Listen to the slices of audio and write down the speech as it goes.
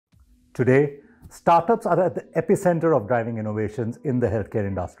Today, startups are at the epicenter of driving innovations in the healthcare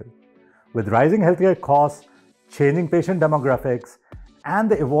industry. With rising healthcare costs, changing patient demographics,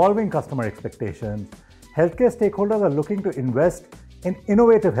 and the evolving customer expectations, healthcare stakeholders are looking to invest in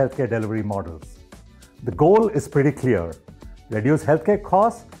innovative healthcare delivery models. The goal is pretty clear: reduce healthcare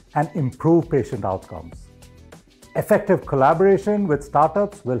costs and improve patient outcomes. Effective collaboration with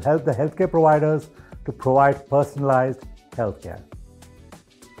startups will help the healthcare providers to provide personalized healthcare.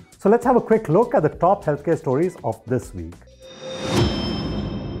 So let's have a quick look at the top healthcare stories of this week.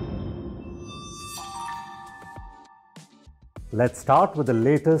 Let's start with the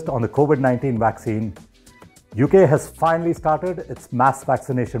latest on the COVID-19 vaccine. UK has finally started its mass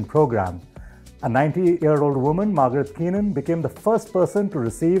vaccination program. A 90-year-old woman, Margaret Keenan, became the first person to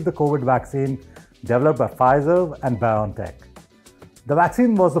receive the COVID vaccine developed by Pfizer and BioNTech. The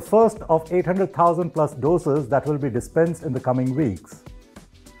vaccine was the first of 800,000 plus doses that will be dispensed in the coming weeks.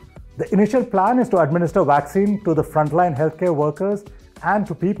 The initial plan is to administer vaccine to the frontline healthcare workers and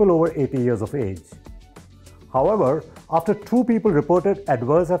to people over 80 years of age. However, after 2 people reported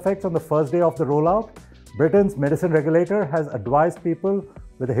adverse effects on the first day of the rollout, Britain's medicine regulator has advised people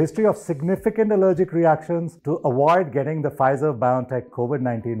with a history of significant allergic reactions to avoid getting the Pfizer-BioNTech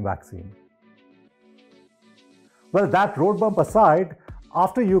COVID-19 vaccine. Well, that road bump aside,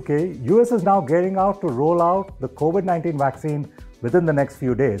 after UK, US is now gearing out to roll out the COVID-19 vaccine within the next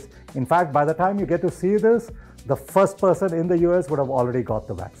few days. In fact, by the time you get to see this, the first person in the US would have already got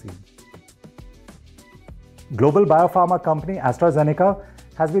the vaccine. Global biopharma company AstraZeneca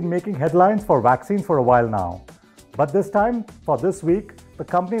has been making headlines for vaccines for a while now. But this time, for this week, the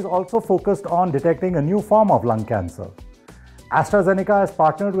company is also focused on detecting a new form of lung cancer. AstraZeneca has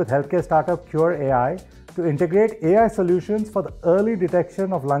partnered with healthcare startup Cure AI to integrate AI solutions for the early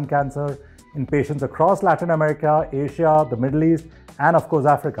detection of lung cancer in patients across Latin America, Asia, the Middle East, and of course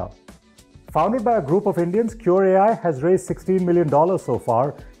Africa. Founded by a group of Indians, Cure AI has raised $16 million so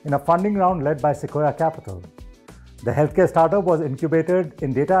far in a funding round led by Sequoia Capital. The healthcare startup was incubated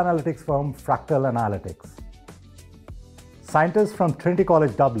in data analytics firm Fractal Analytics. Scientists from Trinity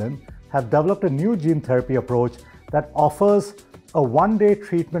College Dublin have developed a new gene therapy approach that offers a one-day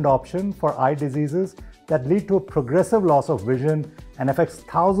treatment option for eye diseases that lead to a progressive loss of vision and affects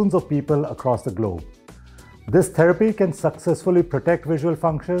thousands of people across the globe. This therapy can successfully protect visual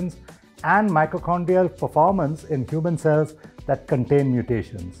functions and mitochondrial performance in human cells that contain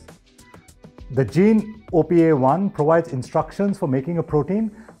mutations. The gene OPA1 provides instructions for making a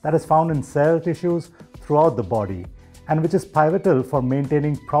protein that is found in cell tissues throughout the body and which is pivotal for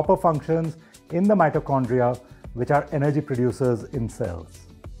maintaining proper functions in the mitochondria, which are energy producers in cells.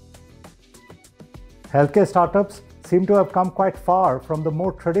 Healthcare startups seem to have come quite far from the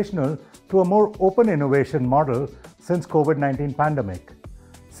more traditional to a more open innovation model since COVID-19 pandemic.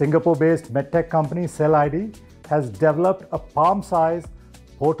 Singapore-based medtech company CellID has developed a palm-sized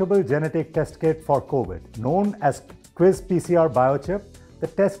portable genetic test kit for COVID. Known as Quiz PCR Biochip, the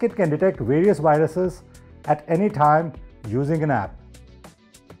test kit can detect various viruses at any time using an app.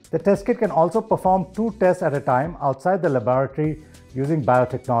 The test kit can also perform 2 tests at a time outside the laboratory using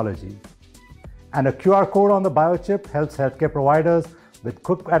biotechnology. And a QR code on the biochip helps healthcare providers with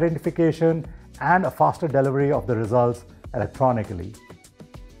quick identification and a faster delivery of the results electronically.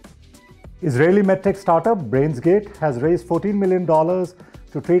 Israeli medtech startup BrainsGate has raised $14 million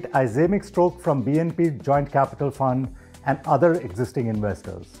to treat ischemic stroke from BNP Joint Capital Fund and other existing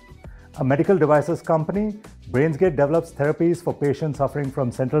investors. A medical devices company, BrainsGate develops therapies for patients suffering from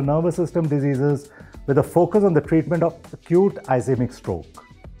central nervous system diseases with a focus on the treatment of acute ischemic stroke.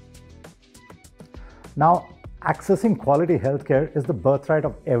 Now, accessing quality healthcare is the birthright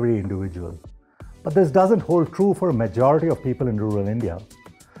of every individual. But this doesn't hold true for a majority of people in rural India.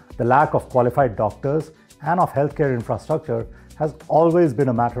 The lack of qualified doctors and of healthcare infrastructure has always been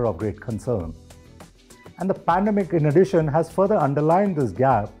a matter of great concern. And the pandemic, in addition, has further underlined this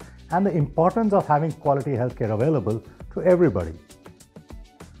gap and the importance of having quality healthcare available to everybody.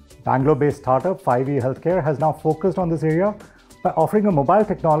 Bangalore-based startup 5E Healthcare has now focused on this area by offering a mobile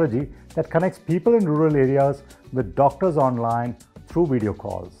technology that connects people in rural areas with doctors online through video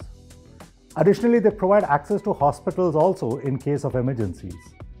calls. Additionally, they provide access to hospitals also in case of emergencies.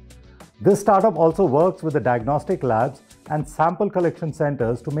 This startup also works with the diagnostic labs and sample collection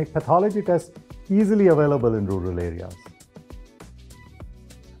centers to make pathology tests easily available in rural areas.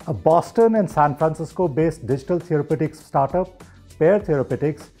 A Boston and San Francisco-based digital therapeutics startup, Pear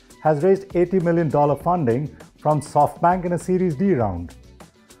Therapeutics, has raised $80 million funding from SoftBank in a Series D round.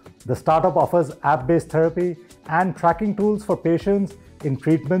 The startup offers app-based therapy and tracking tools for patients in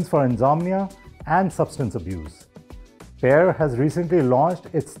treatments for insomnia and substance abuse. Pear has recently launched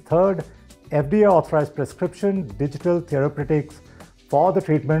its third FDA-authorized prescription digital therapeutics for the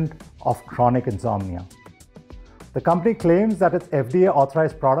treatment of chronic insomnia. The company claims that its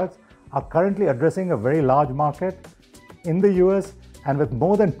FDA-authorized products are currently addressing a very large market in the US, and with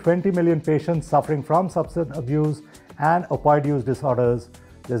more than 20 million patients suffering from substance abuse and opioid use disorders,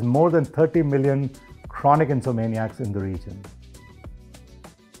 there's more than 30 million chronic insomniacs in the region.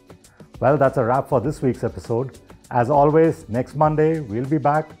 Well, that's a wrap for this week's episode. As always, next Monday, we'll be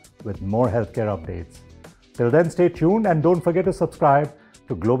back with more healthcare updates. Till then, stay tuned and don't forget to subscribe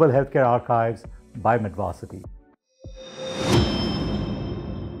to Global Healthcare Archives by Medvarsity.